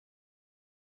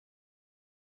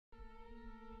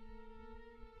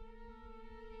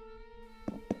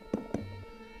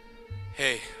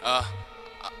Hey,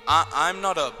 I'm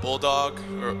not a bulldog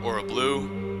or a blue,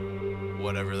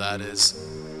 whatever that is.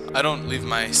 I don't leave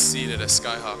my seat at a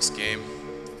SkyHawks game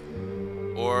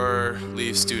or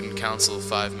leave student council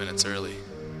 5 minutes early.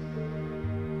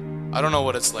 I don't know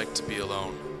what it's like to be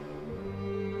alone,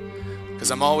 because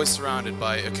I'm always surrounded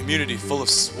by a community full of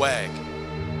swag.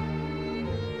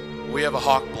 We have a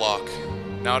Hawk block,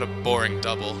 not a boring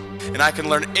double, and I can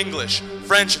learn English,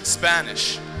 French, and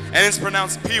Spanish, and it's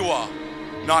pronounced Piwa,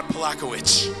 not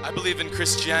Palakowicz. I believe in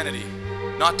Christianity,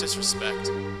 not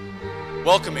disrespect,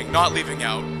 welcoming, not leaving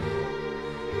out,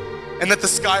 and that the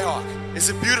SkyHawk is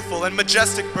a beautiful and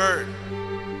majestic bird,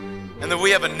 and that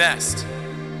we have a nest,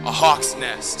 a hawk's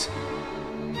nest.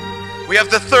 We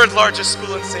have the third largest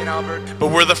school in St. Albert,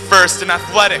 but we're the first in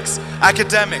athletics,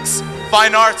 academics,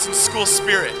 fine arts, and school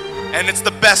spirit, and it's the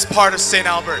best part of St.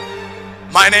 Albert.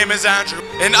 My name is Andrew,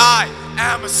 and I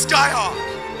am a SkyHawk.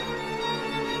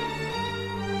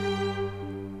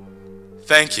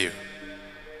 Thank you.